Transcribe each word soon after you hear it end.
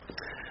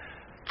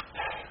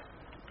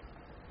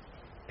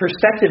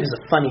Perspective is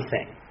a funny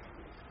thing,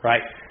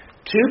 right?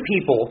 Two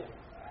people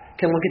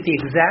can look at the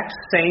exact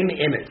same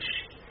image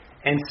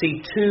and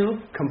see two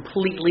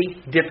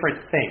completely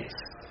different things.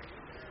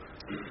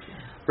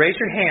 Raise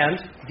your hand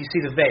if you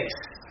see the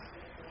vase.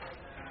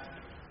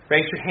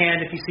 Raise your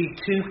hand if you see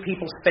two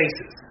people's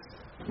faces.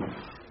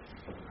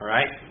 All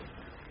right?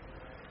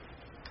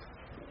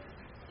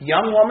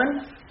 Young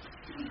woman,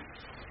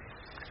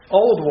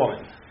 old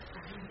woman.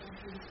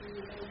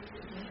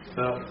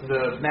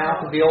 The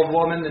mouth of the old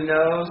woman, the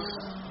nose,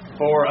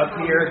 or up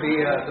here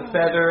the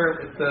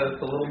feather,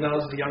 the little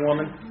nose of the young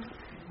woman.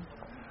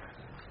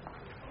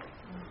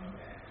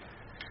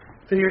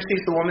 Who here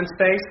sees the woman's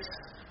face?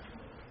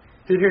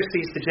 Who here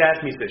sees the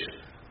jazz musician?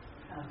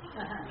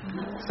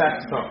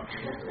 Saxophone.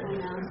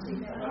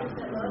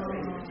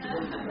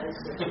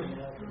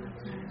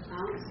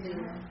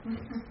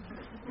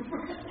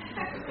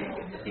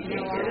 You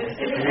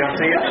don't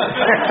see it?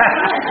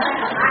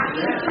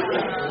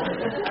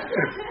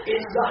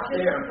 It's not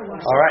there.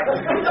 All right.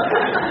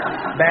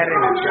 Bad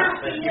image.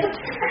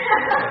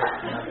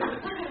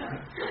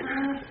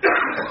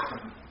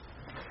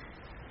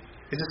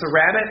 Is this a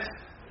rabbit?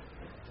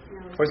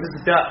 Or is this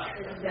a duck?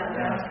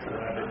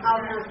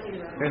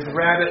 There's the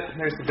rabbit,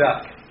 there's the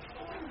duck.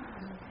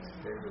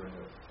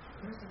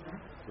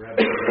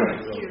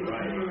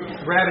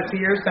 Rabbit's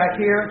ears back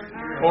here,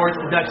 or it's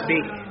the duck's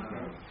beak.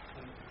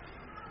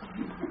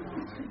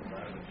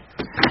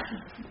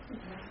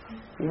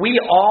 We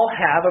all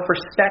have a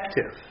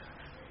perspective.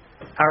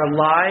 Our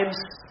lives,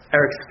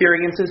 our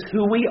experiences,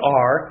 who we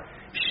are,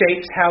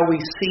 shapes how we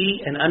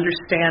see and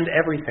understand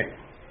everything.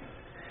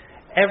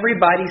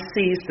 Everybody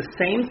sees the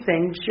same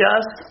thing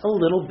just a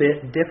little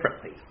bit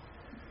differently.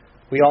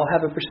 We all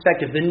have a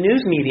perspective. The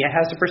news media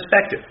has a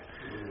perspective,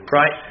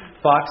 right?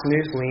 Fox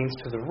News leans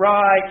to the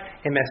right,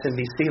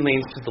 MSNBC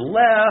leans to the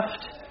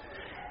left.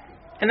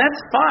 And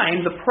that's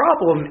fine. The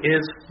problem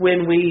is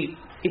when we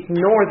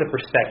ignore the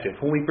perspective,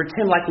 when we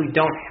pretend like we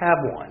don't have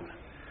one,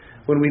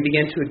 when we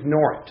begin to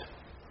ignore it.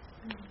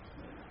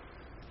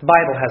 The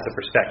Bible has a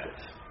perspective.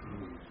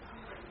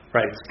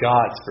 Right? It's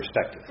God's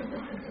perspective.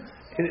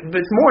 But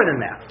it's more than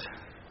that.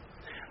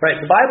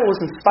 Right? The Bible was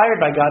inspired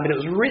by God, but it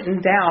was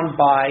written down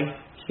by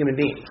human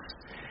beings.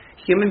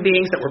 Human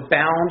beings that were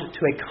bound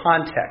to a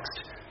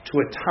context, to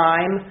a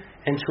time,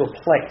 and to a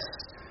place.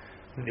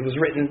 It was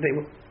written,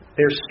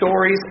 there's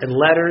stories and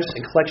letters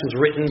and collections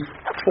written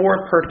for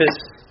a purpose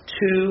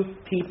to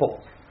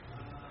people.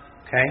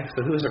 Okay?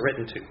 So who is it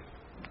written to?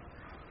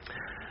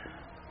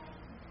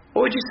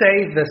 What would you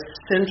say the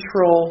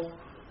central,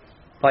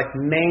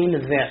 main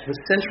event, the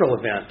central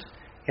event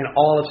in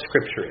all of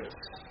Scripture is?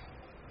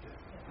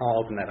 I'll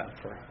open that up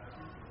for you.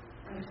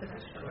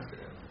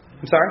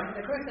 I'm sorry?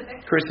 The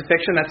crucifixion.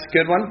 Crucifixion, that's a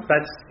good one.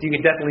 You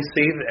can definitely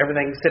see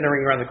everything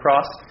centering around the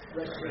cross.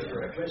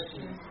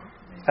 Resurrection.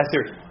 That's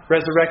your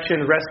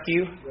resurrection,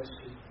 rescue.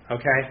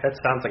 Okay, that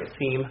sounds like a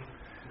theme.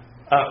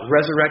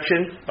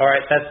 Resurrection, all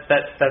right,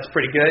 that's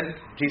pretty good.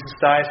 Jesus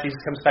dies, Jesus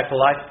comes back to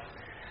life.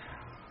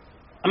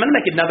 I'm going to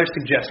make another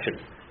suggestion.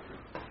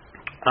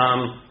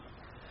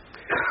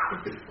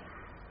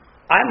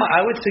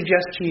 I would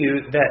suggest to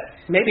you that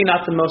maybe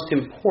not the most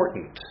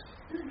important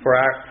for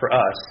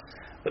us,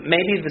 but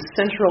maybe the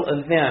central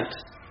event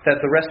that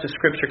the rest of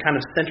Scripture kind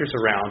of centers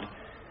around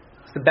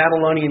is the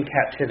Babylonian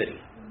captivity.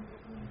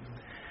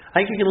 I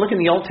think you can look in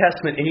the Old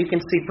Testament and you can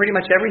see pretty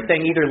much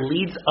everything either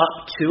leads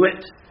up to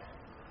it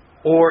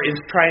or is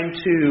trying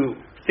to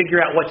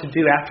figure out what to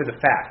do after the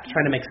fact,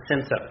 trying to make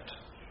sense of it.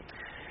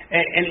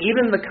 And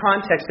even the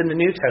context in the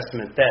New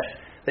Testament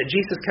that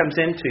Jesus comes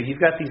into, you've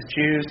got these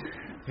Jews,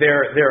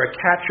 they're a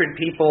captured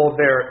people,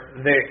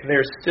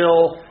 they're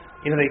still,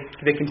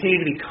 they continue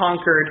to be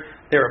conquered,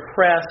 they're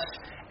oppressed,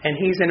 and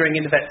he's entering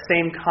into that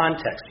same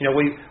context.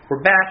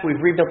 We're back,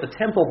 we've rebuilt the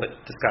temple, but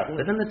does God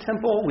live in the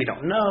temple? We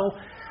don't know.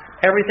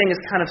 Everything is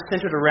kind of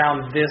centered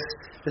around this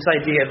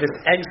idea of this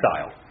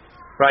exile,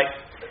 right?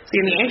 See,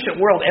 in the ancient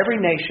world,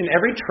 every nation,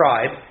 every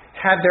tribe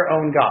had their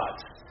own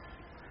gods.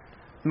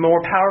 The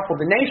more powerful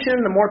the nation,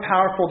 the more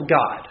powerful the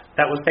God.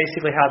 That was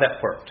basically how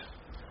that worked.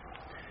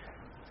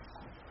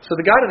 So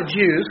the God of the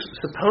Jews was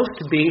supposed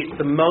to be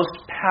the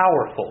most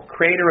powerful,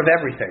 creator of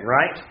everything,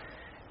 right?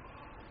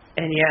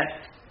 And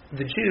yet,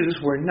 the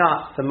Jews were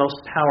not the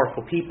most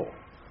powerful people.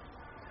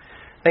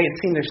 They had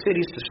seen their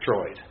cities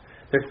destroyed,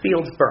 their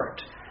fields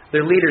burnt,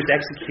 their leaders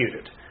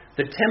executed,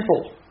 the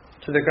temple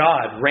to their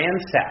God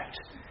ransacked,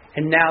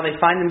 and now they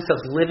find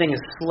themselves living as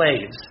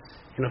slaves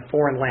in a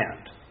foreign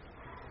land.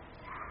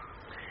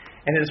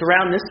 And it is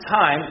around this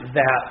time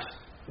that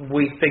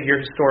we figure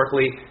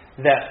historically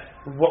that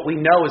what we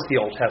know as the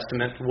Old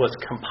Testament was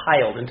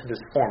compiled into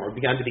this form, or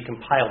begun to be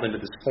compiled into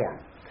this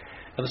form.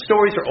 Now the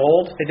stories are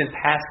old, they've been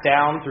passed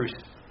down through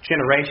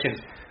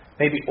generations,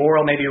 maybe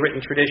oral, maybe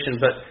written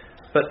tradition, but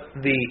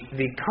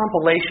the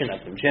compilation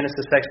of them,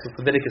 Genesis, Exodus,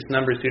 Leviticus,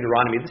 Numbers,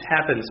 Deuteronomy, this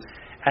happens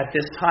at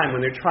this time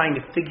when they're trying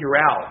to figure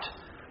out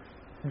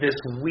this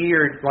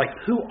weird,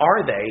 who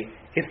are they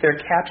if they're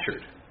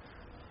captured?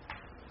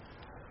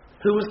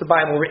 Who was the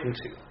Bible written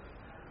to?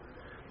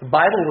 The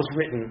Bible was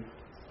written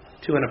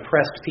to an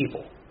oppressed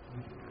people.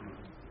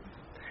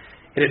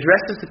 It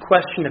addresses the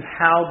question of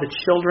how the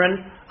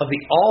children of the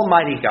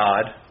Almighty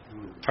God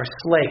are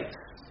slaves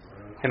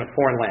in a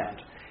foreign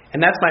land.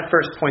 And that's my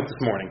first point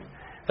this morning,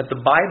 that the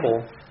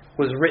Bible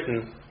was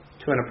written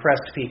to an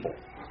oppressed people.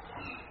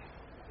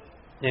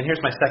 And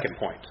here's my second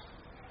point.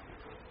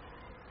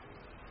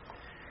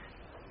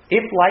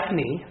 If, like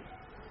me,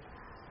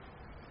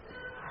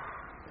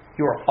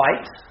 you're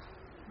white,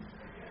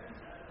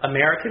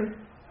 American,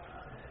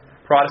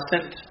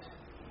 Protestant,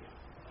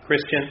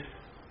 Christian,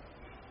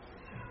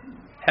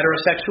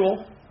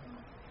 heterosexual,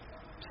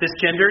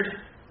 cisgendered,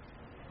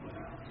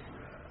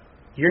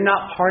 you're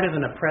not part of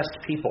an oppressed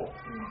people.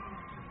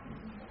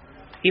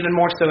 Even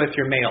more so if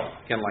you're male,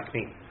 again, like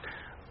me.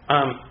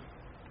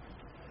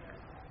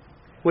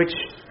 Which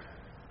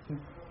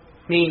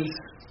means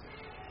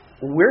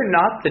we're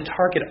not the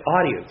target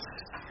audience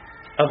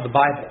of the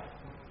Bible.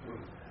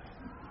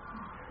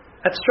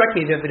 That struck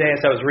me the other day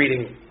as I was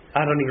reading. I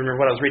don't even remember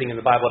what I was reading in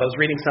the Bible. I was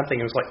reading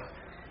something and it was like,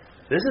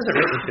 this isn't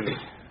written to me.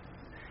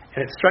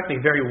 And it struck me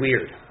very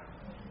weird.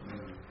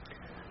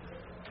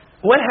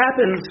 What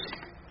happens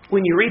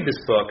when you read this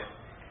book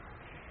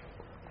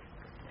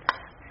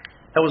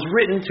that was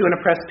written to an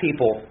oppressed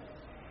people,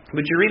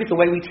 but you read it the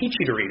way we teach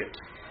you to read it,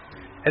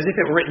 as if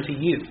it were written to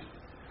you?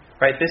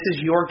 Right? This is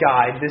your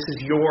guide. This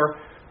is your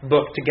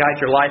book to guide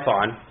your life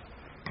on.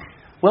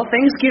 Well,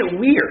 things get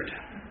weird.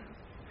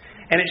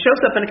 And it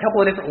shows up in a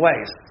couple of different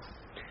ways.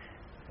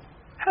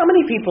 How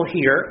many people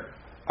here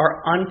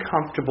are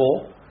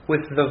uncomfortable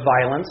with the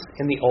violence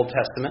in the Old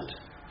Testament?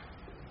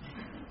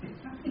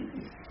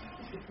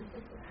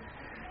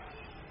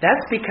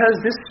 That's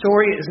because this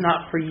story is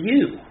not for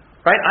you.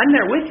 Right? I'm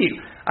there with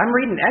you. I'm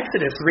reading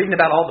Exodus, reading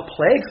about all the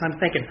plagues, and I'm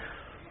thinking,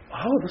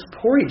 oh, those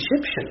poor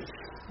Egyptians.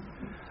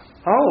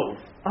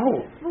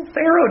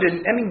 Pharaoh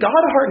didn't.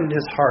 God hardened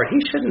his heart. He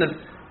shouldn't have.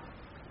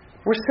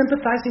 We're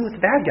sympathizing with the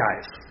bad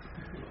guys.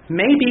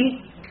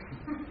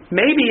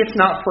 Maybe it's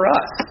not for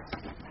us.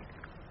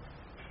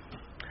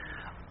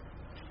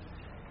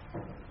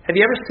 Have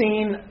you ever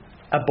seen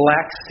a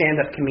black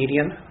stand-up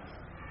comedian?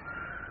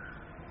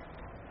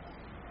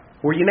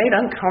 Were you made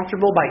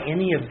uncomfortable by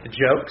any of the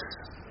jokes?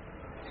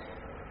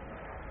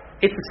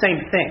 It's the same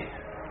thing.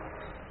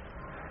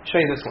 I'll show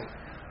you this one.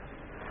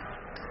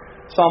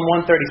 Psalm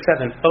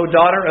 137. O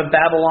daughter of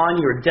Babylon,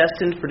 you are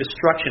destined for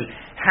destruction.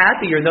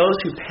 Happy are those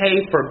who pay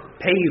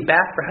you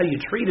back for how you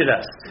treated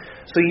us,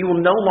 so you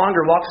will no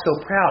longer walk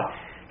so proud.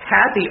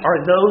 Happy are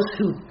those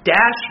who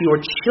dash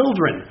your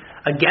children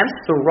against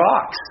the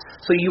rocks,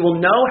 so you will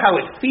know how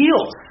it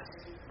feels.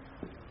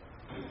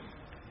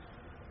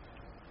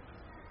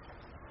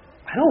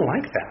 I don't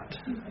like that.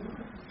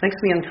 It makes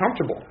me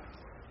uncomfortable.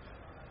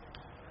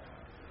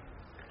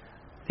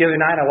 The other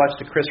night I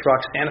watched a Chris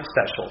Rock stand-up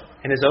special,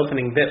 and his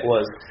opening bit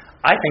was,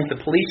 I think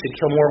the police should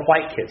kill more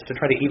white kids to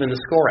try to even the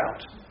score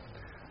out.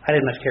 I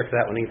didn't much care for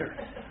that one either.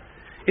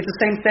 It's the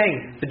same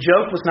thing. The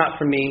joke was not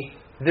for me.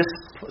 This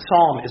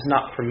psalm is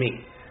not for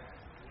me.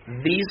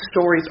 These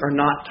stories are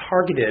not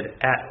targeted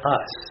at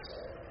us.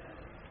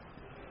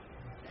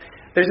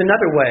 There's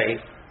another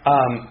way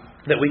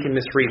that we can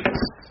misread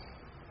this.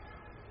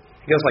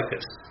 It goes like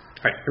this.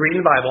 All right, you're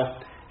reading the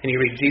Bible, and you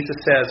read, Jesus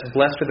says,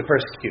 blessed are the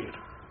persecuted.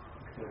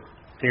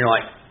 And you're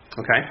like,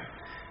 okay.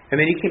 And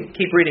then you can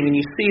keep reading, and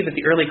you see that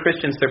the early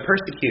Christians, they're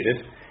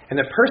persecuted, and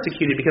they're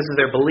persecuted because of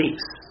their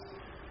beliefs.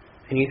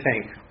 And you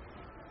think,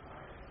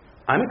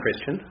 I'm a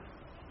Christian.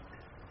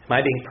 Am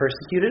I being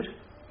persecuted?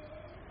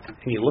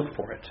 And you look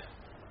for it.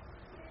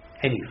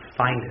 And you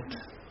find it.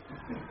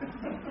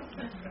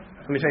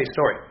 Let me tell you a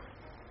story.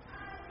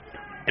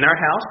 In our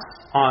house,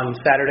 on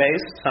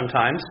Saturdays,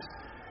 sometimes,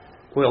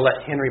 we'll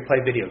let Henry play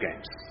video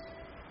games.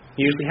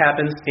 It usually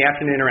happens in the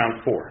afternoon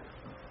around 4.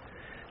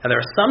 Now, there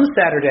are some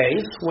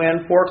Saturdays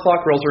when 4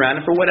 o'clock rolls around,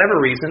 and for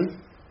whatever reason,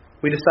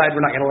 we decide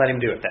we're not going to let him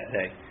do it that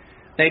day.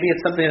 Maybe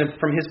it's something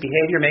from his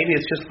behavior. Maybe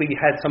it's just we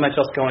had so much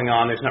else going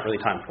on, there's not really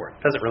time for it.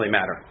 Doesn't really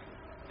matter.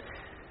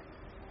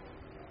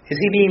 Is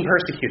he being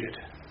persecuted?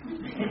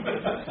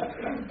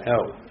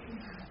 No.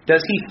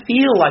 Does he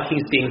feel like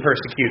he's being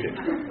persecuted?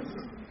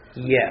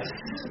 Yes.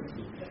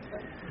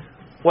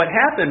 What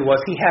happened was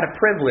he had a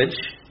privilege,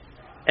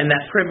 and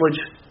that privilege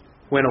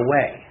went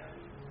away.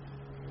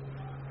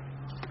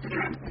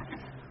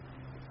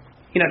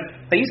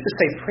 They used to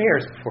say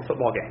prayers before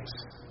football games.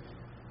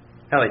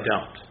 Now they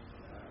don't.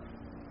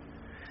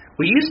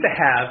 We used to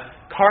have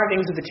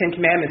carvings of the Ten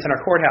Commandments in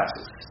our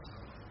courthouses.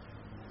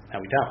 Now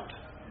we don't.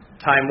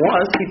 Time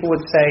was, people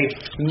would say,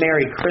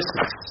 Merry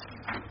Christmas.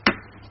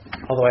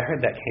 Although I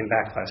heard that came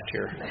back last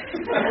year.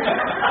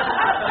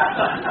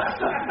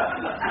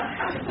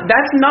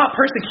 That's not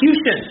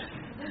persecution.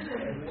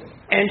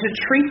 And to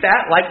treat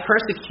that like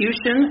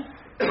persecution,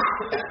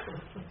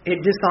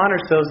 it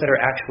dishonors those that are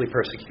actually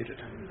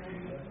persecuted.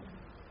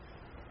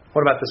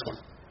 What about this one?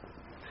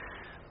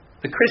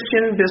 The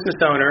Christian business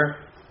owner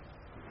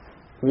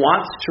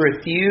wants to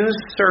refuse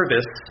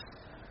service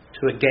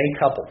to a gay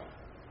couple.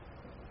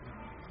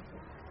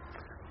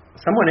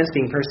 Someone is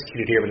being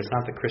persecuted here, but it's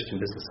not the Christian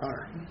business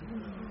owner.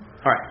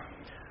 All right.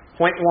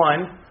 Point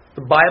 1,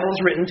 the Bible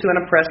is written to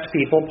an oppressed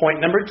people. Point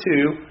number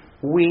 2,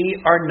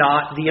 we are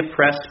not the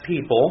oppressed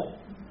people.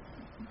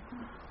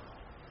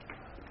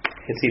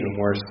 It's even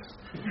worse.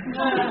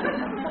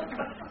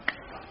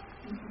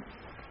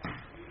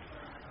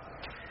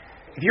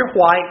 If you're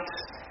white,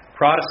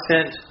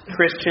 Protestant,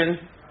 Christian,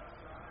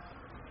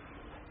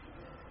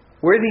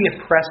 we're the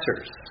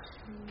oppressors.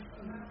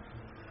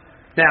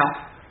 Now,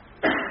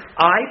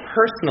 I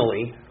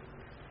personally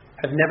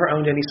have never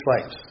owned any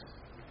slaves.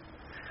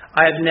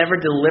 I have never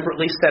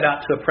deliberately set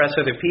out to oppress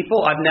other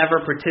people. I've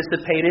never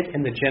participated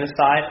in the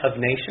genocide of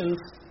nations.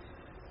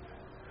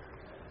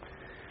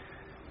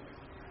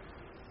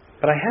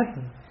 But I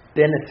have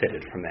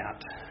benefited from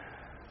that.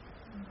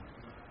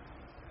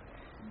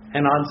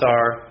 And odds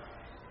are,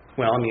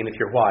 if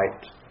you're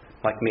white,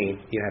 like me,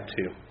 you have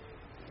too.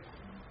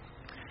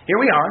 Here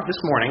we are this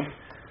morning,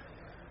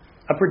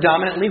 a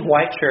predominantly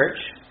white church,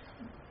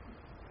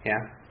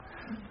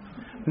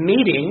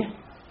 meeting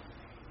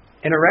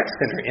in a rec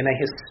center in a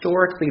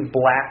historically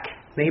black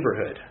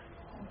neighborhood.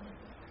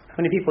 How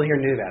many people here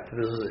knew that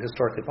this was a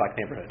historically black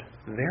neighborhood?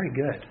 Very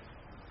good.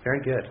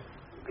 Very good.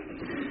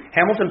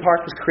 Hamilton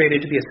Park was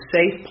created to be a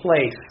safe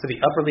place for the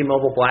upwardly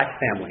mobile black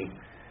family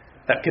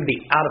that could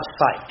be out of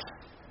sight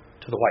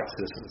to the white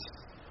citizens.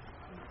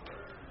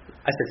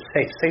 I said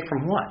safe. Safe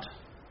from what?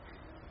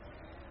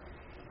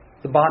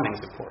 The bombings,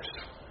 of course.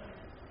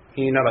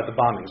 You know about the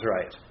bombings,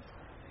 right?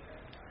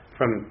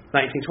 From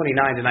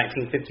 1929 to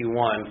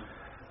 1951,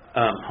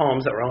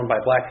 homes that were owned by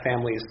black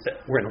families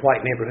that were in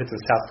white neighborhoods in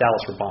South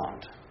Dallas were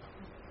bombed.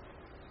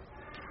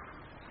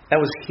 That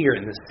was here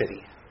in this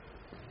city.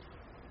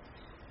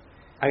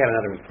 I got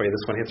another one for you.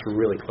 This one hits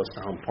really close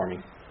to home for me.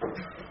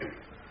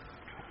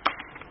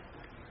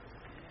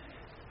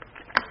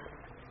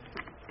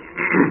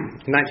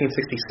 In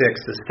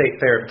 1966, the State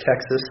Fair of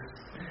Texas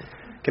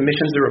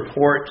commissions a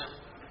report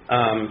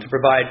to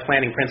provide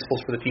planning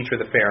principles for the future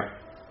of the fair.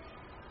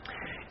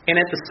 In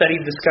it, the study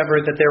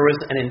discovered that there was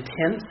an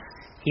intense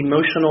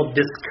emotional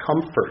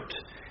discomfort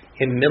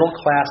in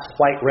middle-class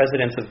white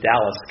residents of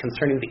Dallas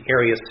concerning the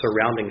areas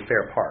surrounding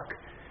Fair Park.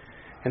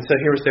 And so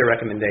here was their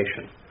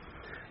recommendation.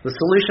 The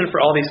solution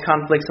for all these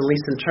conflicts, at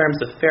least in terms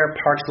of Fair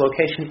Park's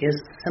location, is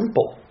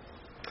simple.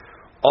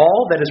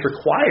 All that is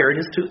required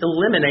is to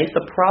eliminate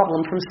the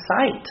problem from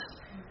sight.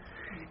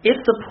 If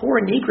the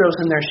poor Negroes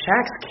in their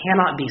shacks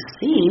cannot be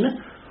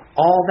seen,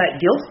 all that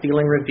guilt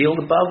feeling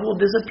revealed above will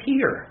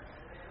disappear,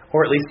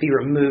 or at least be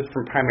removed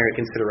from primary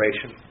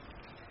consideration.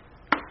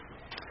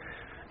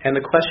 And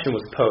the question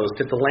was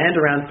posed, if the land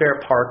around Fair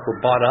Park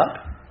were bought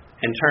up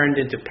and turned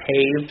into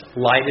paved,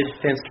 lighted,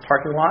 fenced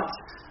parking lots,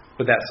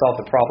 would that solve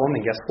the problem?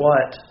 And guess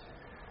what?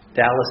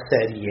 Dallas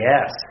said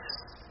yes.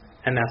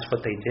 And that's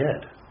what they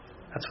did.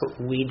 That's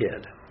what we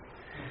did.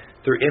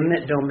 Through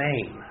eminent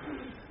domain,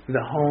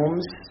 the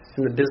homes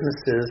and the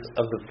businesses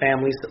of the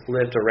families that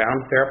lived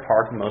around Fair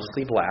Park,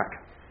 mostly black,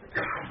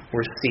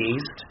 were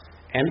seized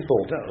and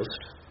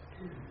bulldozed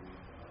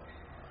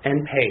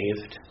and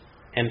paved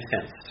and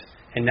fenced.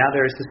 And now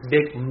there is this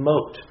big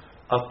moat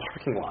of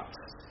parking lots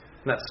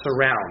that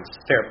surrounds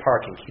Fair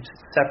Park and keeps it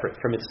separate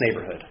from its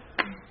neighborhood.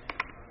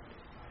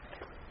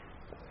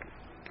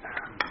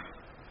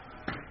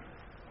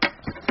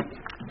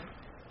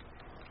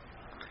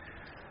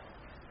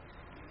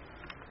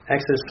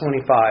 Exodus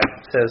 25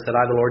 says that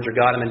I, the Lord your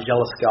God, am a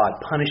jealous God,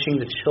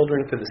 punishing the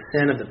children for the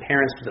sin of the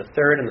parents to the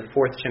third and the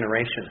fourth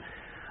generation.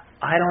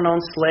 I don't own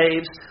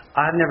slaves.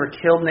 I've never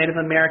killed Native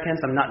Americans.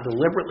 I'm not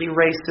deliberately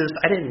racist.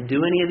 I didn't do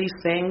any of these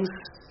things.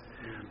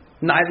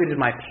 Neither did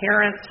my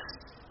parents.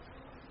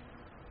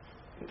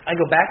 I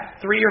go back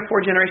 3 or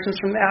 4 generations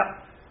from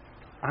that.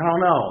 I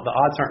don't know. The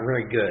odds aren't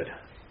very good.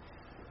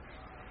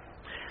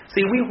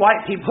 See, we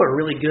white people are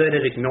really good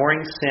at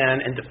ignoring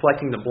sin and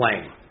deflecting the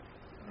blame.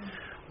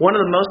 One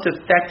of the most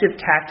effective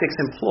tactics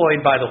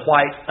employed by the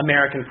white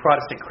American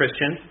Protestant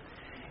Christian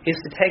is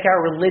to take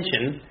our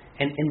religion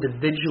and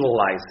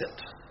individualize it.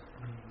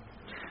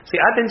 See,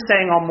 I've been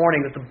saying all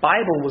morning that the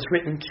Bible was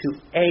written to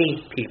a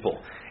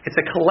people. It's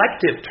a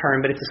collective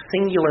term, but it's a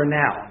singular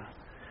noun.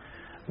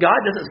 God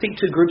doesn't speak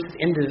to groups of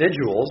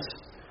individuals.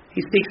 He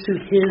speaks to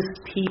His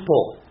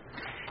people.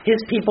 His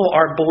people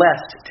are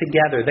blessed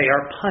together. They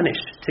are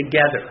punished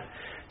together.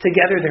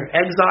 Together they're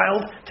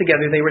exiled.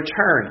 Together they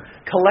return.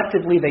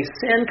 Collectively they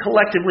sin.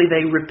 Collectively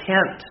they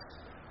repent.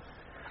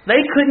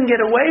 They couldn't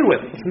get away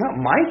with it. It's not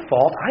my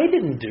fault. I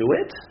didn't do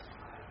it.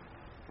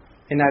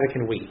 And neither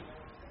can we.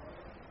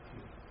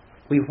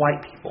 We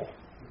white people.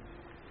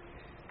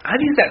 I've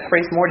used that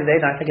phrase more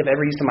today than I think I've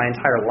ever used in my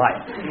entire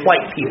life.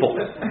 White people.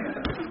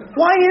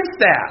 Why is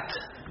that?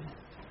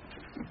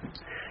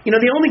 You know,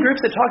 the only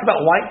groups that talk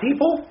about white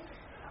people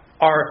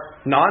are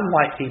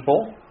non-white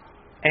people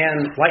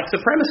and white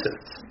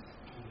supremacists.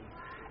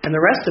 And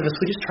the rest of us,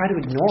 we just try to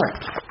ignore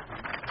it.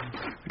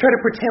 We try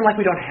to pretend like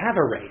we don't have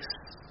a race.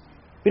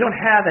 We don't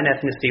have an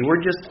ethnicity.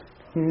 We're just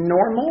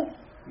normal.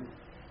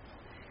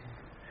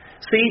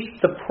 See,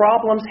 the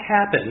problems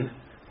happen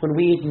when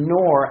we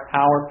ignore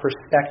our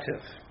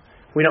perspective.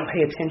 We don't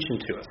pay attention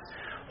to it.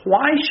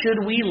 Why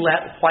should we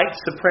let white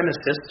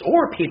supremacists,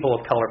 or people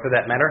of color for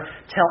that matter,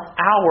 tell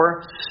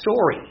our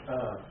story?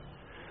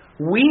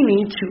 We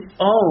need to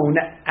own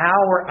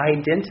our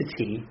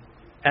identity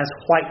as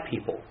white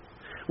people.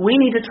 We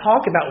need to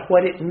talk about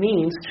what it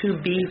means to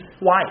be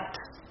white.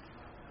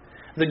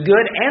 The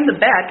good and the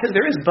bad, because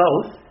there is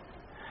both.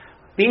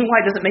 Being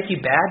white doesn't make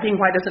you bad. Being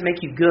white doesn't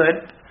make you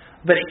good.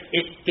 But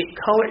it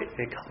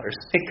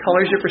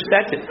colors your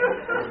perspective.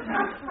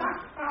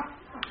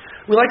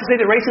 We like to say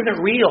that race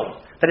isn't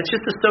real, that it's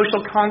just a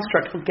social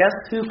construct. Well, guess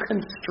who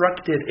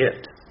constructed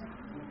it?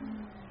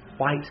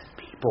 White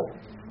people.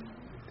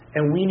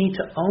 And we need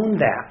to own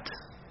that.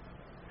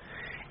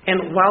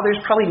 And while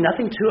there's probably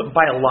nothing to it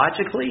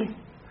biologically,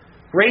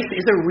 race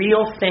is a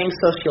real thing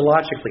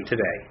sociologically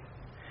today.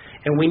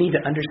 And we need to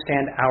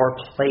understand our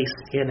place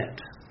in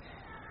it.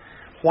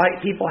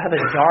 White people have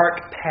a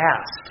dark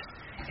past,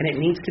 and it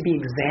needs to be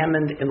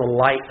examined in the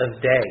light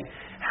of day.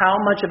 How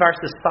much of our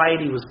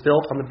society was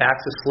built on the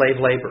backs of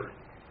slave labor?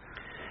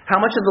 How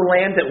much of the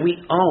land that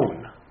we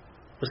own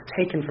was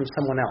taken from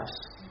someone else?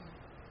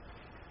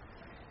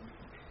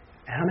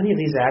 How many of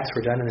these acts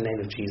were done in the name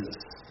of Jesus?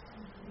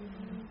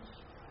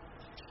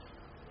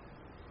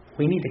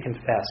 We need to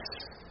confess.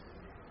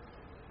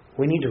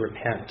 We need to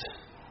repent.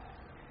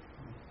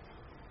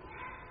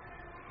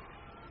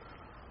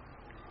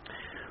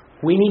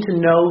 We need to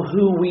know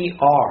who we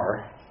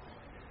are,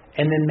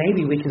 and then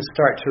maybe we can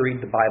start to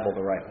read the Bible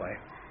the right way.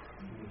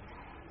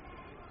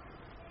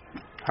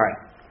 All right.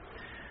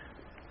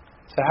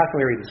 So how can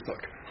we read this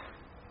book?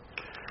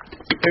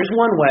 There's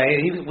one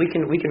way we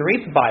can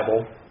read the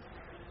Bible,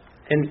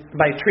 and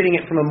by treating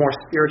it from a more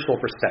spiritual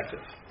perspective.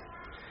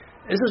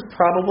 This is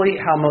probably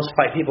how most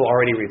white people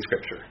already read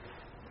Scripture.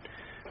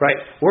 Right?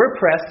 We're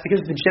oppressed because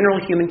of the general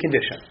human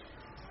condition.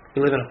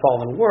 We live in a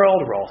fallen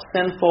world. We're all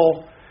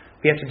sinful.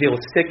 We have to deal with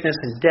sickness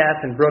and death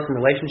and broken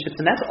relationships,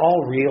 and that's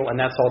all real and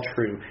that's all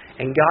true.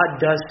 And God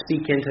does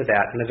speak into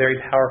that in a very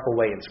powerful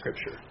way in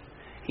Scripture.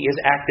 He is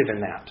active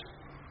in that.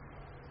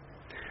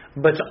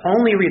 But to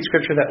only read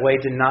Scripture that way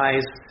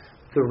denies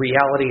the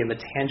reality and the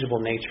tangible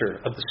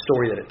nature of the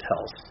story that it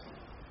tells.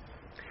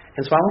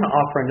 And so I want to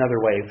offer another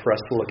way for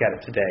us to look at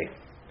it today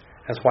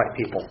as white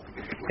people.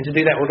 And to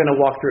do that, we're going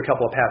to walk through a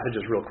couple of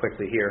passages real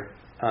quickly here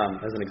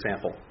as an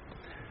example.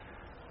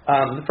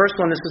 The first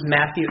one, this is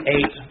Matthew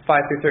 8, 5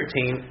 through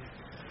 13.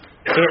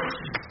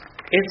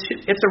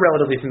 It's a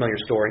relatively familiar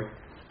story.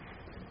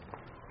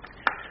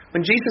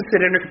 When Jesus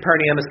had entered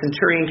Capernaum, a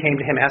centurion came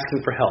to him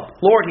asking for help.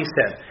 "Lord," he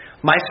said,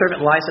 "my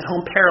servant lies at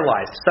home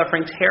paralyzed,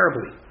 suffering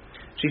terribly."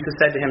 Jesus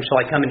said to him, "Shall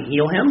I come and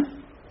heal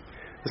him?"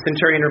 The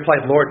centurion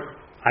replied, "Lord,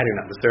 I do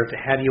not deserve to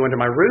have you under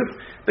my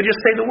roof, but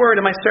just say the word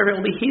and my servant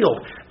will be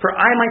healed. For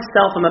I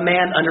myself am a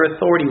man under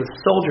authority with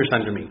soldiers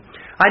under me.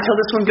 I tell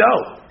this one, go,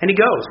 and he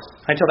goes.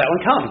 I tell that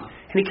one, come,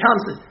 and he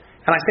comes.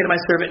 And I say to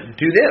my servant,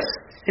 do this,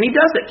 and he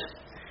does it."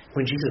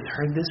 When Jesus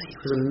heard this, he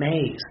was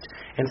amazed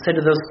and said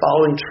to those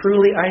following,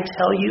 "Truly I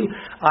tell you,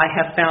 I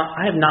have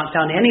not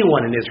found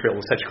anyone in Israel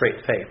with such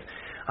great faith.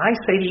 I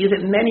say to you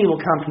that many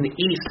will come from the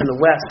east and the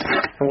west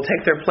and will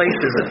take their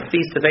places at the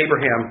feast of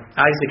Abraham,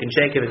 Isaac, and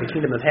Jacob in the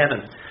kingdom of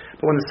heaven.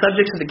 But when the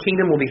subjects of the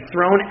kingdom will be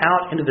thrown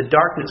out into the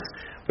darkness,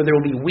 where there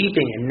will be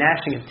weeping and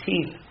gnashing of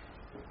teeth."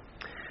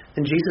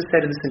 Then Jesus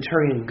said to the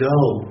centurion,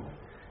 "Go,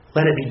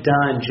 let it be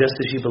done just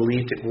as you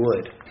believed it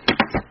would."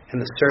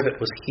 And the servant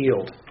was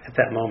healed at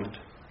that moment.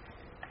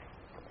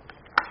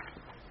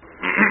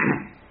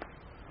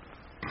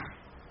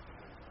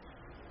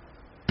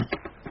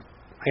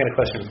 I got a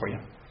question for you.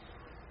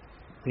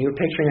 When you're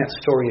picturing that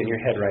story in your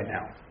head right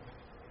now,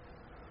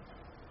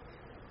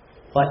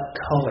 what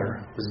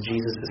color was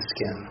Jesus'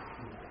 skin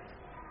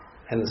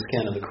and the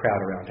skin of the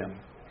crowd around him?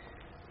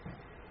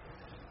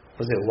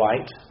 Was it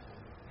white?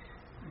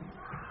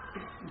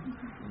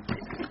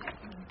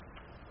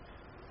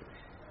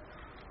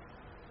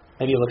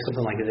 Maybe it looks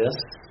something like this.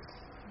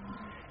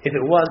 If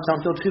it was,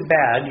 don't feel too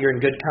bad. You're in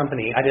good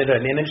company. I did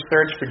an image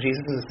search for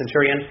Jesus and the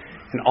centurion,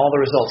 and all the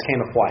results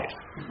came of white.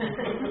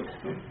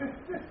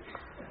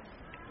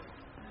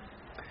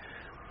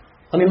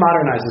 Let me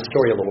modernize the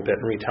story a little bit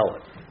and retell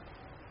it.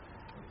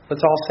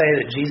 Let's all say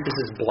that Jesus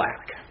is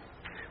black.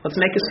 Let's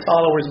make his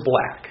followers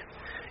black.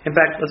 In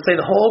fact, let's say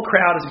the whole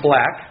crowd is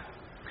black,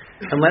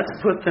 and let's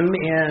put them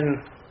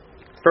in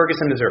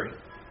Ferguson, Missouri.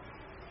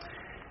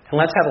 And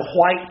let's have a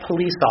white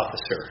police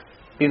officer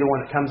be the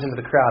one that comes into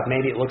the crowd.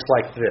 Maybe it looks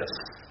like this.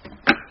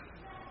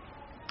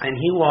 And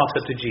he walks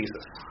up to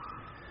Jesus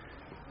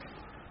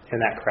in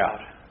that crowd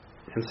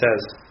and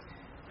says,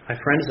 "My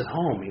friend is at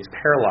home. He's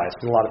paralyzed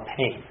in a lot of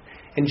pain."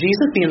 And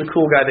Jesus, being the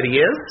cool guy that he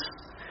is,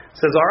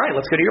 says, "All right,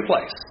 let's go to your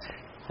place."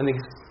 And the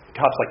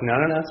cop's like,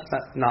 No, it's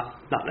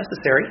not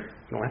necessary.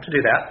 You don't have to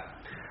do that.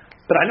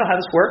 But I know how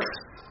this works.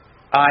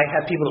 I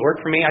have people that work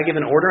for me. I give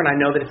an order, and I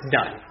know that it's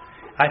done.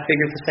 I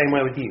figure it's the same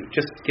way with you.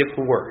 Just give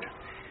the word.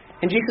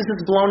 And Jesus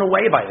is blown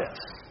away by this.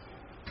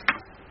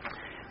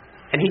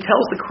 And he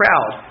tells the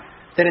crowd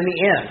that in the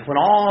end, when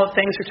all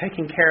things are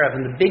taken care of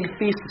and the big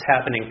feast is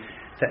happening,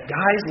 that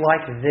guys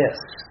like this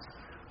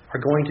are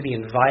going to be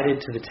invited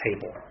to the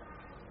table.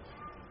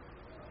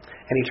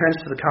 And he turns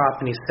to the cop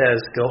and he says,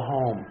 "Go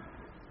home.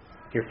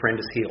 Your friend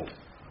is healed."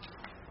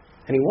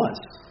 And he was.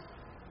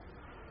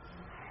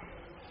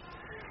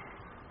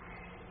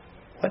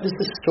 What does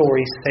the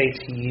story say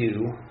to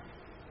you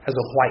as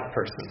a white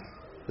person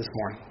this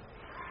morning?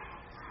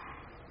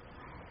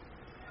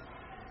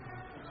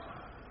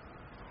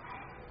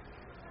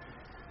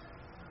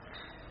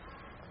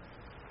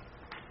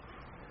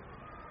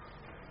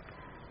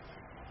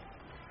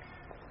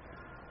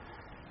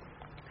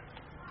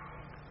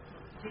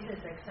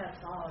 Jesus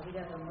accepts all. He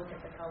doesn't look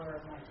at the color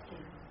of my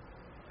skin.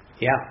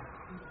 Yeah.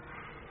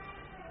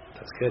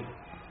 That's good.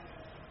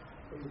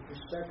 From the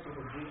perspective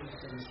of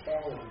Jesus and his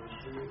followers,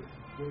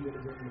 we would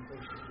have been the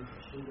persecutors.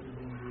 We would have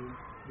been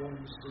the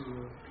ones who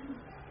were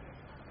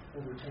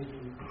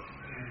overtaking and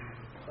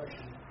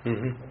crushing the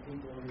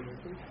people under their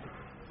feet.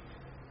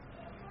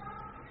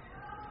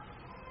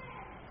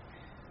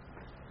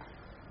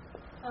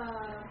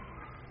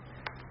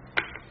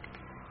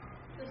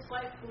 This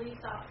white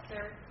police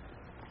officer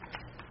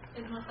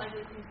is most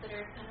likely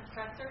considered an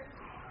oppressor,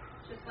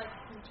 just like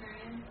the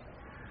centurion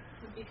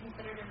would be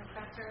considered an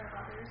oppressor of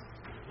others.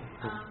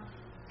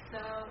 So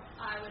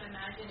I would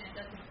imagine it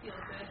doesn't feel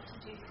good to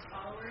Jesus'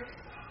 followers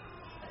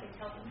that he's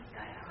helping this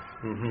guy out.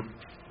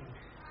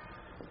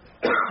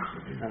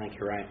 I think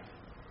you're right.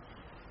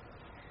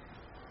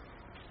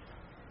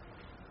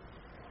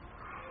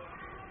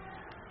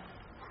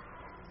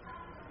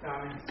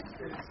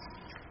 It's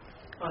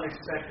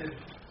unexpected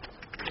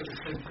for the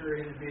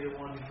centurion to be the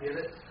one to get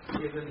it,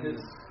 given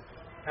his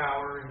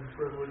power and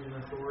privilege and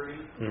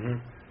authority.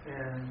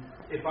 And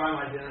if I'm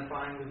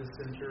identifying with the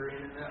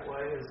centurion in that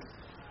way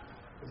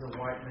as a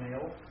white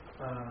male,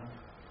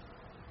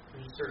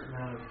 there's a certain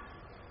amount of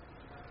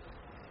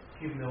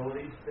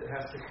humility that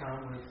has to come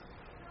with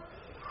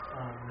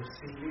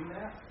receiving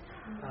that.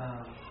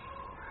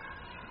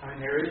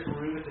 There is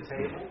room at the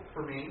table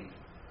for me.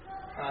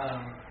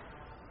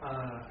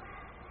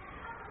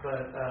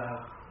 But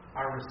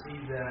I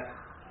received that.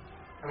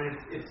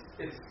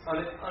 It's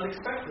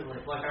unexpectedly.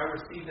 Like I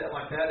received that.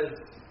 Like that is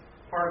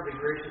part of the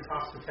gracious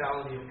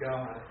hospitality of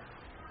God.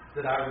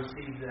 That I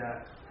received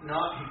that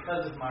not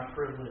because of my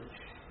privilege,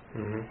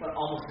 but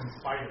almost in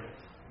spite of it.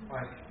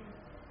 Like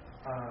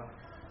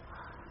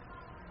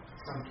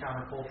some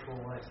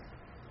countercultural like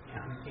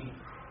routine.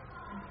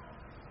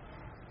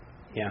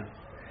 Yeah.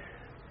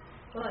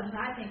 Well, and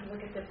I think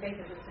look at the faith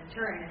of the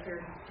centurion. If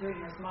you're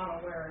doing this model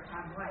where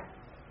I'm white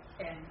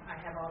and I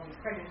have all these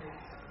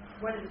prejudices,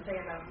 what does it say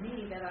about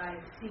me that I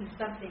see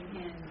something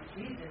in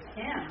Jesus,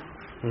 him,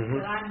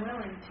 that I'm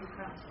willing to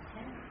come to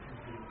him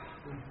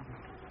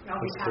on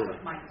behalf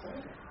of my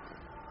children?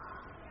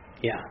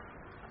 Yeah.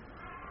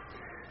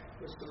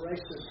 It's the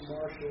racist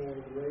marshal or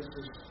the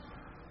racist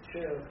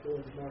sheriff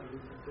going to Martin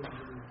Luther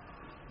King.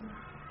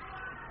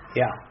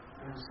 Yeah.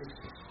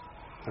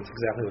 That's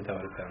exactly what that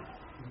would have been.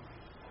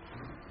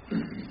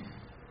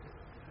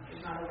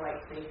 There's not a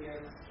white savior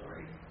in the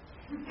story.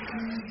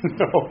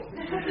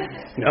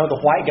 No, the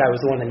white guy was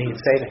the one that needed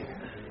saving.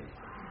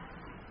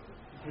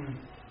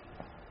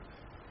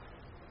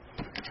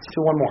 Let's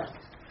do one more.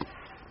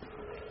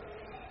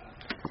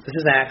 This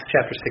is Acts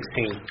chapter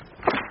 16.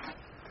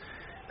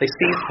 They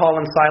seized Paul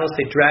and Silas.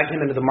 They dragged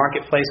him into the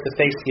marketplace to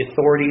face the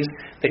authorities.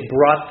 They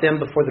brought them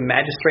before the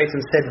magistrates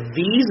and said,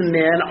 "These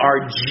men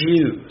are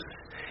Jews,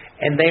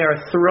 and they are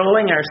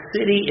throwing our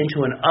city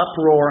into an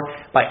uproar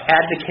by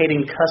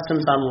advocating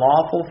customs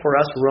unlawful for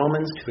us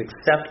Romans to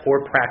accept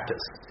or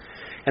practice."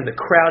 And the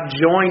crowd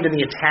joined in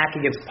the attack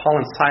against Paul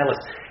and Silas,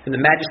 and the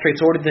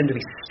magistrates ordered them to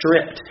be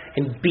stripped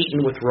and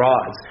beaten with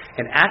rods.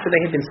 And after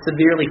they had been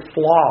severely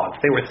flogged,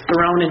 they were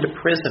thrown into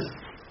prison.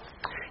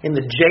 And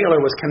the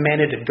jailer was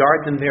commanded to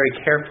guard them very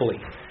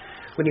carefully.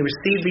 When he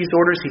received these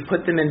orders, he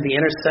put them in the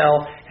inner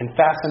cell and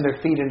fastened their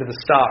feet into the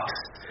stocks.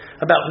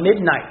 About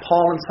midnight,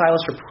 Paul and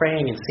Silas were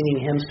praying and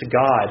singing hymns to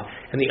God,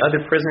 and the other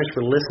prisoners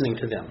were listening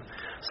to them.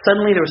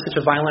 Suddenly there was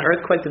such a violent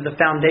earthquake that the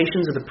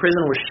foundations of the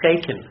prison were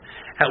shaken.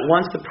 At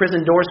once the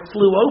prison doors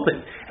flew open,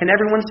 and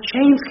everyone's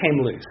chains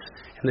came loose.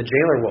 And the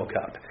jailer woke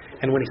up.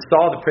 And when he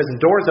saw the prison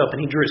doors open,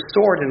 he drew his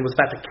sword and was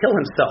about to kill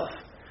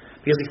himself,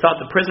 because he thought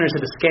the prisoners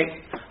had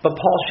escaped. But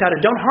Paul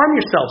shouted, "Don't harm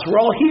yourselves, we're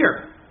all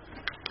here."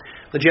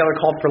 The jailer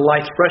called for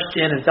lights, rushed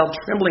in, and fell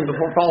trembling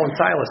before Paul and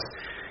Silas.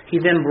 He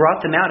then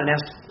brought them out and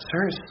asked,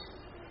 "Sirs,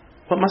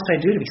 what must I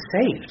do to be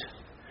saved?"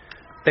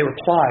 They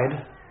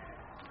replied,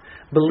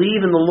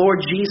 "Believe in the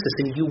Lord Jesus,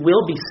 and you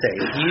will be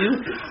saved,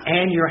 you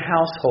and your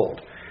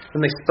household."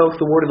 Then they spoke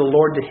the word of the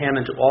Lord to him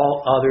and to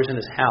all others in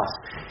his house.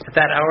 At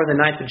that hour of the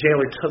night the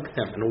jailer took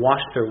them and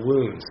washed their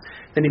wounds.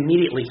 Then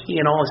immediately he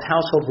and all his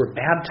household were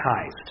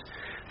baptized.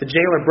 The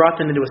jailer brought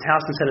them into his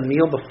house and set a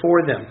meal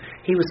before them.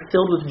 He was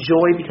filled with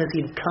joy because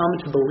he had come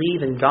to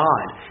believe in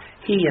God,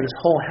 he and his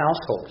whole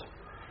household.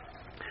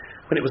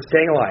 When it was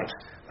daylight,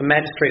 the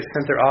magistrates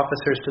sent their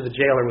officers to the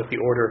jailer with the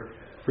order,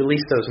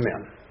 "Release those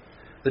men."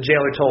 The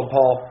jailer told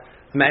Paul,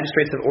 "The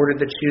magistrates have ordered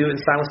that you and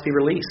Silas be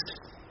released.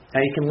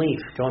 Now you can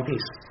leave. Go in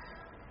peace."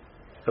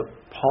 But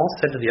Paul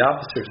said to the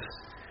officers,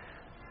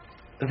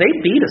 "They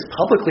beat us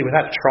publicly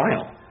without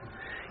trial.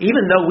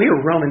 even though we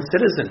were Roman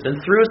citizens, and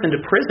threw us into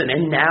prison.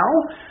 And now,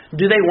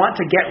 do they want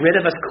to get rid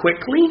of us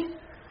quickly?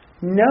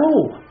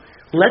 No.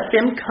 Let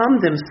them come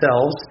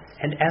themselves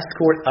and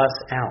escort us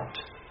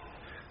out.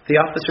 The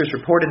officers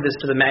reported this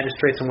to the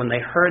magistrates, and when they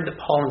heard that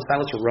Paul and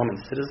Silas were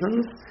Roman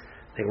citizens,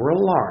 they were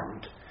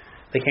alarmed.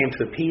 They came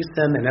to appease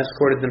them and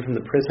escorted them from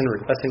the prison,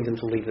 requesting them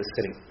to leave the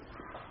city.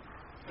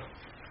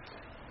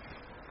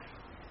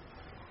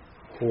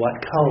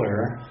 What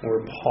color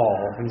were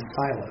Paul and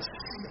Silas?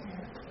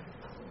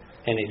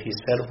 And if you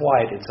said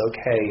white, it's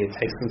okay. It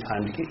takes some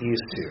time to get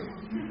used to.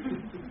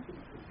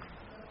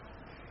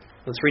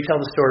 Let's retell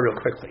the story real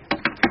quickly.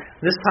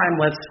 This time,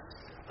 let's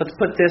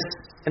put this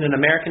in an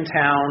American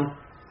town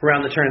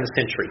around the turn of the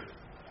century.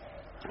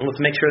 And let's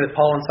make sure that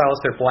Paul and Silas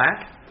are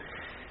black.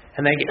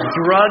 And they get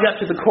dragged up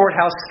to the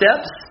courthouse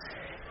steps.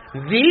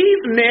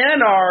 These men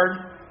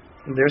are,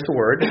 there's the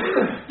word,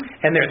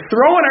 and they're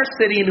throwing our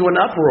city into an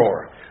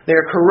uproar.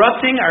 They're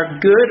corrupting our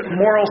good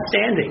moral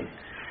standing.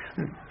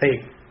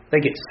 They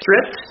get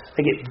stripped,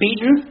 they get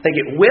beaten, they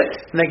get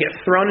whipped, and they get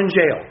thrown in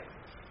jail.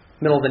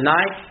 Middle of the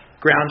night,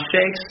 ground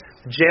shakes,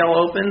 the jail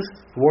opens,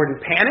 the warden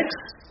panics,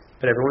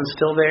 but everyone's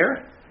still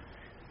there.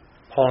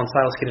 Paul and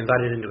Silas get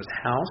invited into his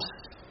house.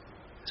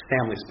 His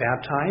family's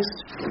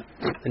baptized.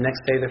 The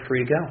next day they're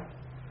free to go.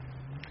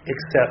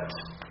 Except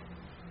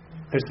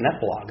there's an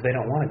epilogue. They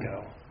don't want to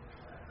go.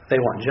 They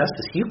want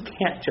justice. You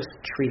can't just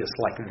treat us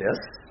like this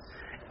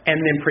and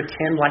then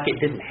pretend like it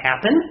didn't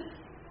happen.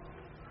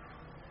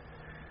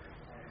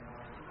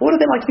 What would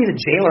it be like to be the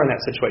jailer in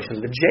that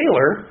situation? The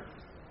jailer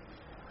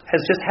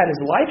has just had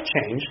his life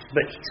changed,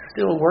 but he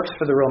still works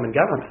for the Roman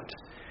government.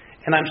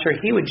 And I'm sure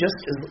he would just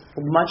as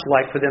much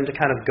like for them to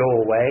kind of go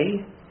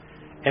away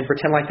and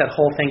pretend like that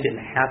whole thing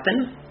didn't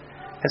happen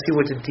as he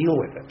would to deal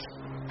with it.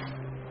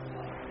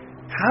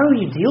 How do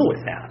you deal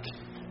with that?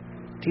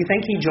 Do you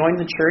think he joined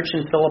the church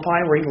in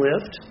Philippi where he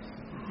lived?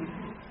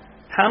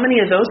 How many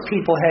of those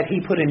people had he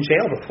put in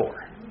jail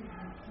before?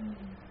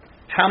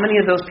 How many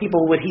of those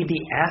people would he be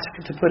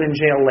asked to put in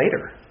jail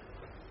later?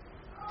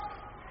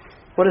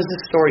 What does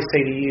this story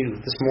say to you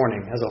this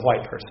morning as a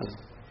white person?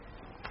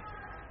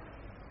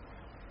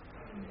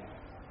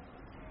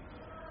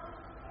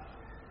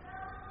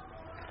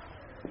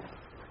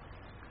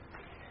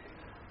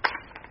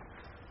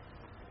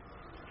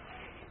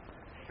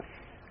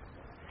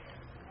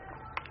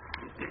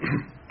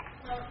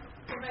 Well,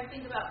 if I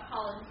think about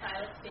Paul and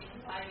Silas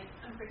being white,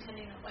 I'm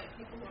pretending that white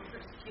people were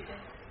persecuted.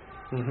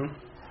 Mm-hmm.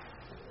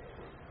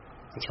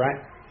 That's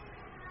right.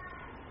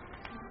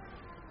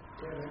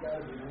 Tim, I got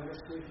to be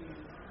honest with you.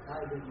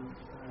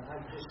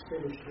 I've just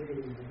finished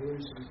reading the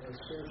Blues,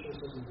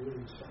 Spiritualism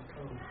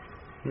Blues.com.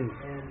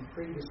 And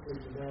previously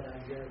to that, I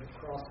read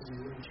Crossing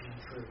the Lynching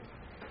Tree.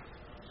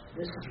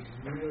 This is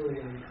really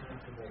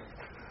uncomfortable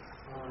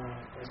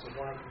as a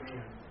white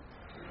man.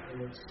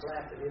 And it's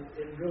slapping.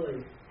 It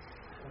really,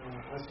 I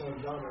was telling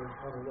John on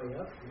the way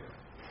up here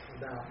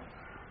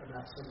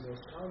about some of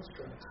those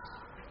constructs.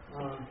 I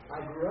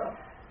grew up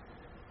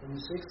in the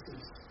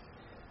 60s.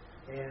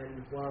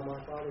 And while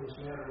my father was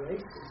not a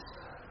racist,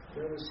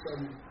 there was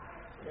some,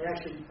 he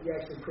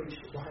actually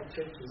preached at white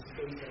churches and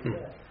things like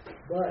that.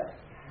 But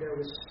there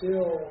was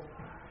still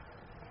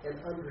an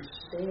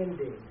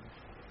understanding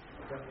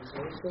that was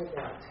also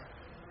white.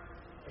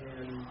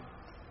 And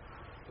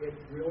it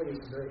really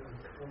is very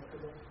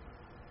uncomfortable,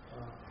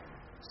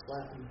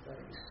 slap in the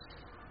face,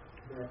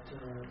 that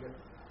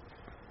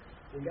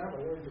we got to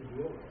learn to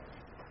deal with.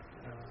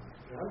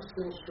 I'm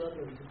still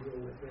struggling to deal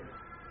with it,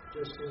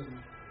 just in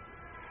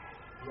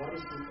what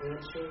is the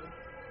answer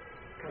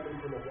coming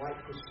from a white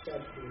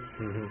perspective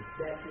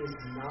that is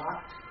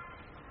not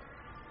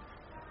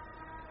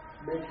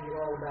making it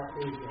all about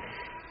me again.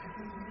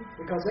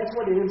 Because that's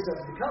what it ends up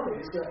becoming.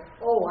 It's that, I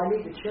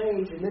need to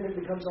change, and then it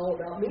becomes all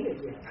about me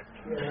again.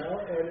 You know,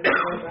 and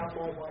it's all about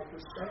my white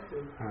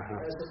perspective,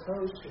 as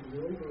opposed to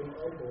really being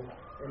able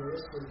and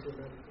listening to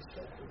another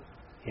perspective.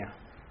 Yeah.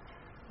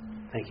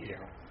 Thank you,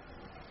 Daryl.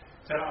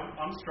 Ted,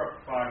 I'm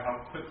struck by how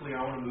quickly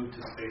I want to move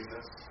to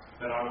stasis.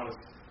 That I want to,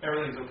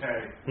 everything's okay.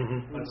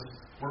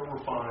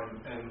 We're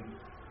fine. And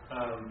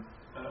I'm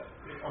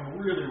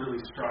really, really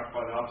struck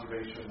by the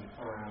observation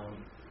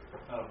around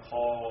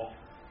Paul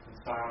and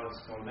Silas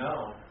going,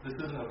 no, this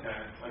isn't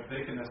okay. Like,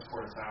 they can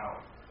escort us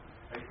out.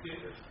 Like,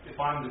 if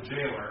I'm the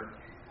jailer,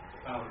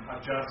 I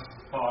just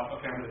thought,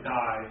 okay, I'm going to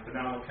die, but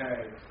now I'm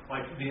okay.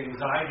 Like, the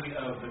anxiety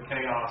of the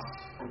chaos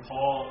from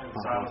Paul and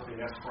Silas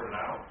being escorted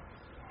out,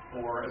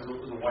 or as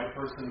a white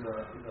person,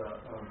 the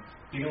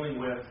dealing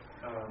with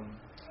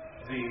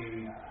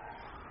the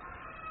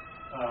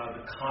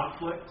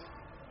conflict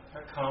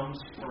that comes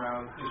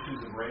around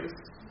issues of race.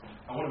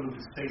 I want to move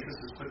to stasis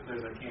as quickly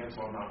as I can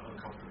so I'm not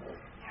uncomfortable with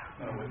it.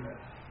 I'm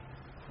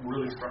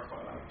really struck by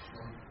that.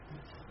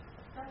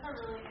 That's a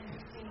really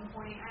interesting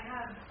point.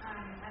 I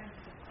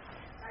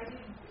do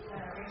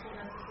racial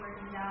justice work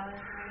in Dallas,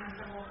 and I have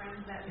several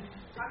friends that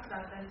talked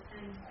about this,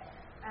 and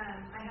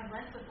I have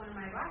lunch with one of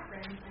my black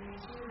friends, and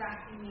she was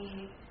asking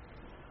me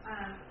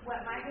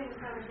what my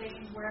favorite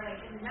conversations were, like,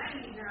 in the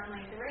 90s around,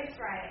 like, the race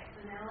riots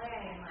in LA,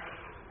 and, like,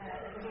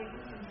 at the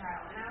Houston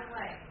trial, and I was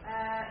like,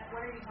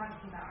 what are you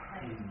talking about?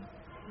 Like,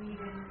 we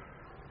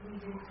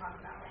didn't talk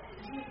about it.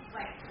 And she was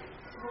like,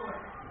 swore.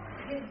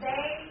 Because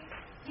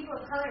people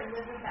of color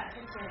live with that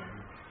fiction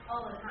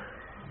all the time.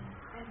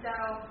 And so,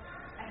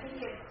 I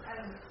think it's,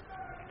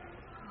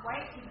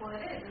 white people,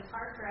 it's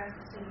hard for us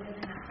to live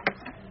in that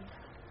fiction.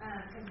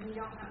 Because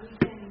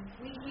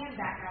we can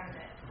back out of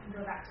it and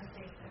go back to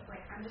Facebook.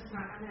 Like, I'm going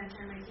to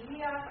turn my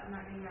TV off, I'm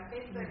not going to go on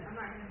Facebook, I'm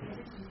not going to pay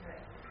attention to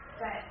it.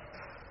 But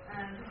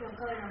people of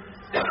color don't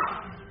just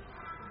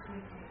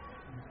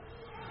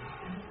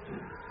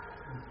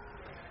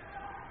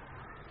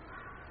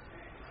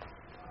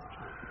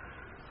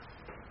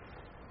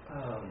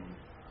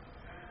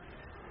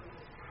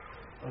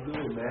on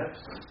Google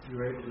Maps,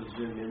 you're able to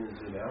zoom in and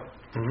zoom out.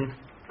 Mm-hmm.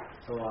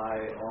 So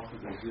I offer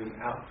the zoom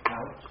out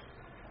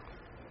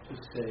to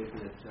say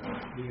that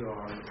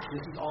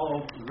this is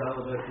all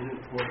relevant and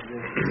important in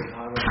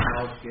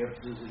college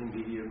campuses and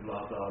media and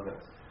blah, blah, blah.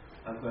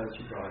 I'm glad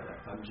you brought it up.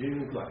 I'm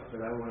genuinely glad,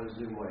 but I want to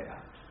zoom way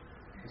out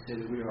and say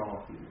that we are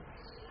all humans.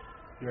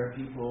 There are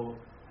people,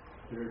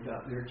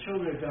 their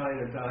children are dying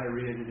of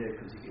diarrhea today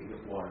because they can't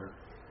get water.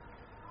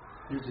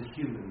 There's a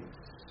humanness.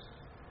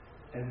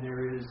 And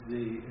there is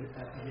the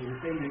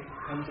thing that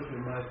comes up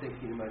in my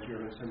thinking in my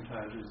journal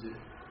sometimes is that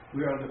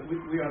we are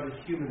the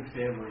human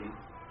family.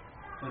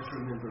 Let's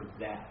remember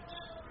that.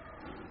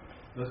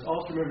 Let's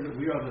also remember that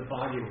we are the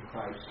body of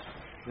Christ.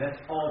 That's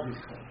all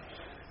these colors.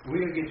 We're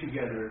going to get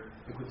together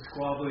and quit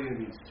squabbling and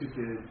being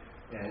stupid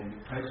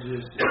and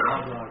prejudiced and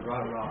blah, blah,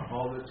 rah, rah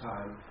all the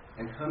time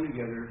and come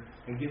together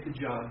and get the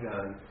job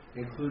done,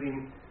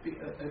 including,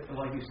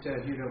 like you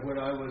said, when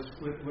I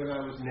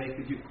was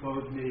naked, you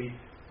clothed me.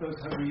 I was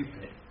hungry, you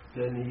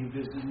fed me, you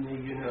visited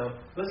me,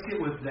 Let's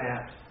get with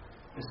that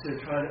instead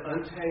of trying to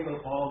untangle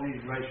all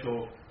these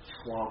racial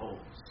squabbles.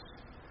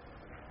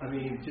 I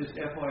mean, just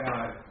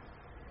FYI,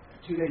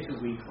 2 days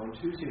a week, on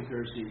Tuesday and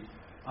Thursday,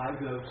 I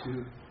go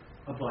to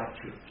a black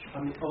church.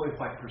 I'm the only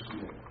white person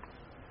there.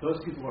 Those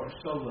people are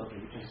so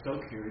lovely and so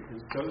caring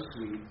and so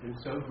sweet and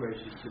so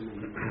gracious to me.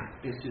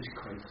 It's just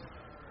crazy.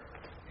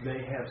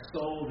 They have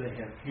soul, they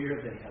have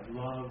care, they have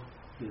love.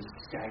 It's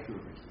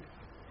staggering.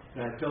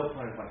 And I don't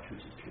find white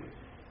churches period.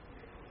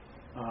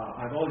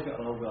 I've always got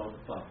well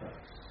with black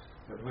folks,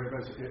 but whenever I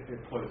was in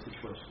employment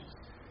situations.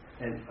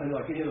 And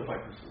unlike any other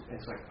white person,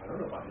 it's like, I don't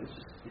know why,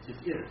 it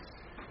just is.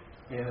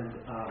 And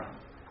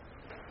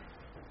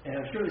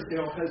I'm sure they say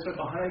all kinds of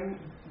stuff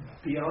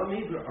beyond me,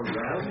 but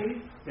around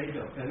me, they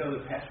don't. I know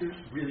the pastors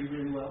really,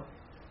 really well.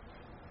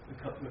 The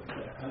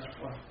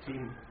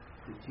team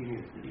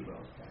is really well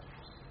as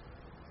pastors.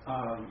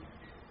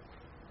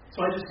 So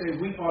I just say,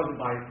 we are the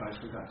body of Christ,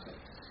 for God's sake.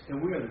 And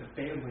we are the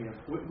family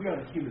we are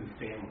the human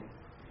family.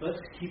 Let's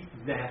keep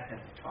that at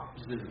the top,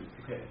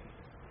 okay?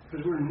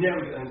 Because we're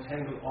never going to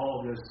untangle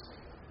all this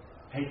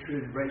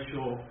hatred,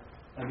 racial.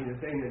 I mean, the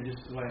thing that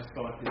just the last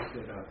thought is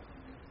that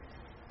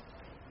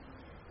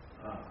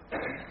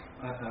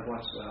I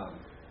watched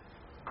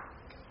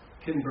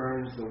Ken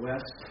Burns, The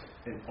West,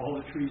 and all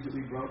the trees that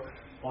we broke,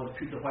 all the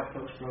trees that white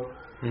folks broke.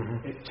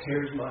 Mm-hmm. It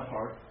tears my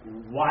heart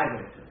wide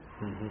open.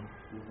 Mm-hmm.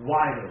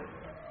 Wide open.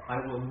 I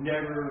will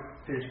never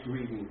finish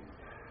grieving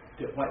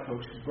that white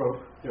folks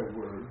broke their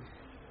word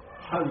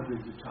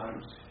hundreds of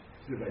times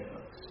to the red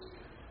folks.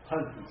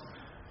 Hundreds of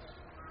times.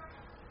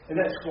 And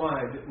that's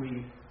why that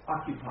we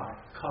occupy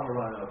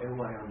Colorado and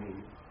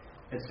Wyoming,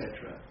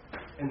 etc.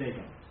 And they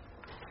don't.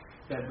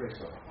 That breaks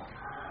our heart.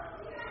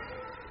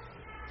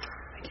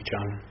 Thank you,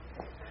 John.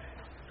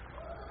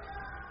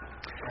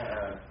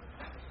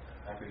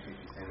 I appreciate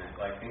you saying that.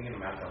 Like, thinking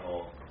about the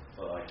whole,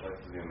 let's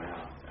zoom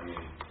out. I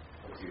mean,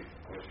 what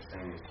you're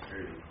saying is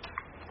true.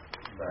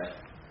 But,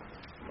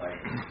 like,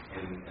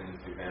 in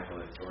this example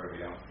of the story, we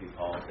don't see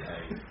Paul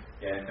say,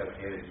 yeah, it's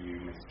okay that you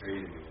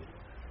mistreated me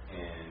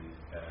and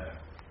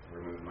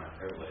remove my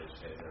privilege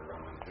as a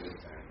Roman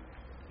citizen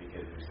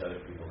because there's other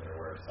people that are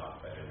worse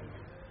off better than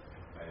me.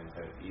 Right? And so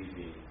it's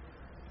easy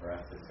for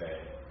us to say,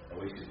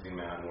 we should zoom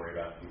out and worry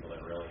about people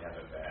that really have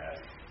it bad.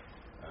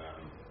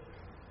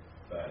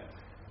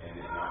 And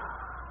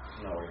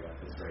not worry about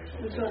this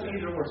racial. It's not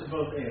either or, it's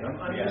both and.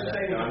 I'm just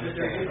saying that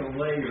there are different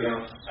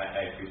layers.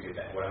 I appreciate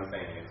that. What I'm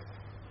saying is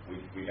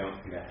we don't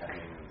see that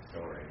happening in the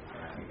story.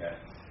 And I think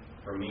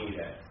for me,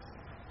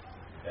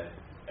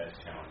 that's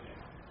challenging.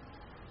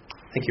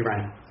 Thank you,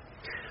 Ryan.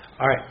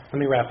 All right, let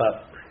me wrap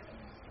up.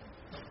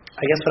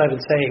 I guess what I've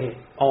been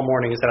saying all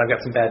morning is that I've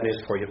got some bad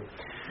news for you.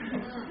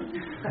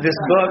 This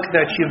book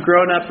that you've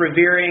grown up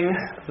revering,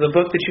 the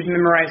book that you've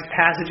memorized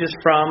passages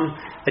from,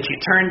 that you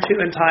turn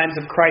to in times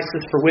of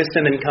crisis for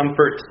wisdom and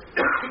comfort,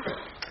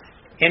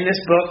 in this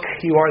book,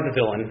 you are the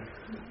villain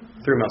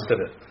through most of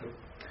it.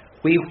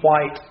 We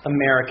white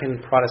American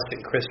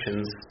Protestant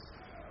Christians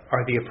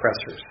are the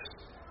oppressors.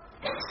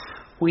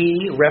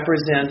 We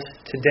represent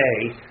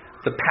today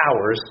the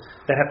powers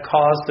that have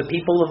caused the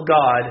people of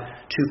God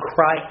to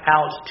cry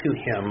out to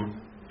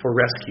Him for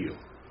rescue.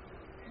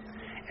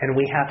 And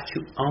we have to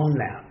own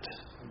that.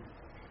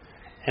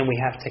 And we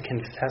have to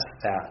confess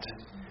that.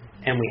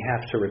 And we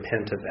have to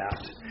repent of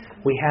that.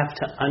 We have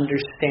to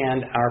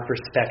understand our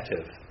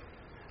perspective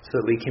so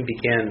that we can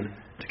begin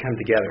to come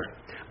together.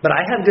 But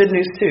I have good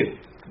news too.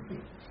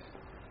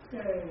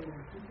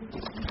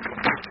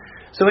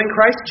 So in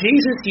Christ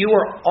Jesus, you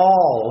are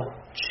all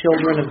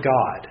children of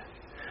God.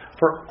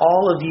 For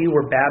all of you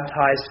were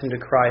baptized into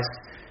Christ.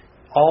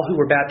 All who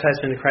were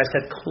baptized into Christ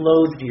have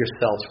clothed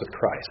yourselves with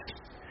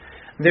Christ.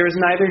 There is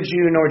neither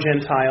Jew nor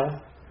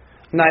Gentile,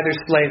 neither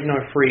slave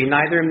nor free,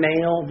 neither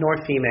male nor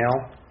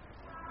female,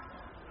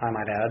 I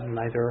might add,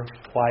 neither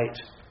white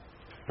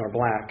nor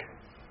black.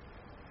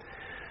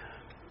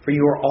 For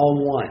you are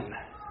all one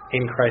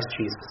in Christ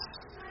Jesus.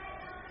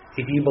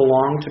 If you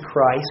belong to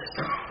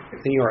Christ,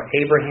 then you are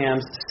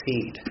Abraham's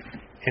seed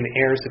and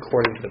heirs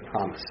according to the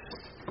promise.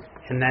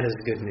 And that is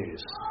good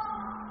news.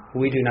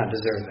 We do not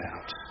deserve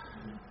that.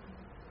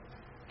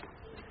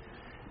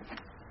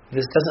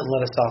 This doesn't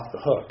let us off the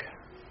hook.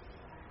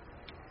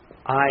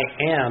 I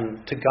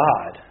am to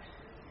God.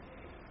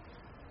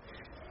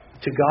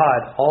 To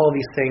God, all of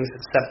these things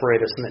that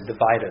separate us and that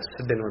divide us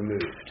have been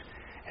removed.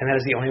 And that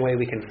is the only way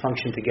we can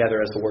function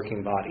together as a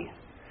working body.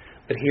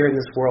 But here in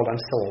this world, I'm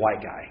still a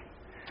white guy.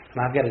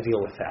 And I've got to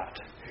deal with that.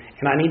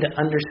 And I need to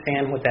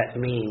understand what that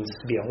means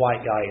to be a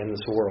white guy in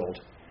this world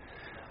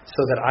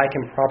so that I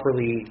can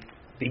properly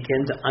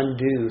begin to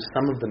undo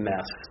some of the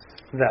mess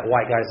that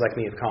white guys like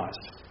me have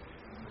caused.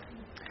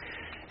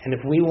 And if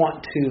we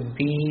want to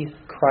be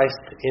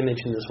Christ's image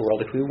in this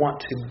world, if we want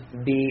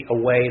to be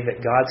a way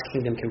that God's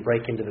kingdom can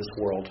break into this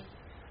world,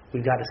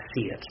 we've got to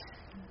see it.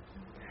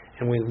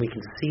 And when we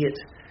can see it,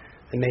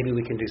 then maybe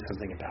we can do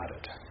something about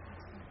it.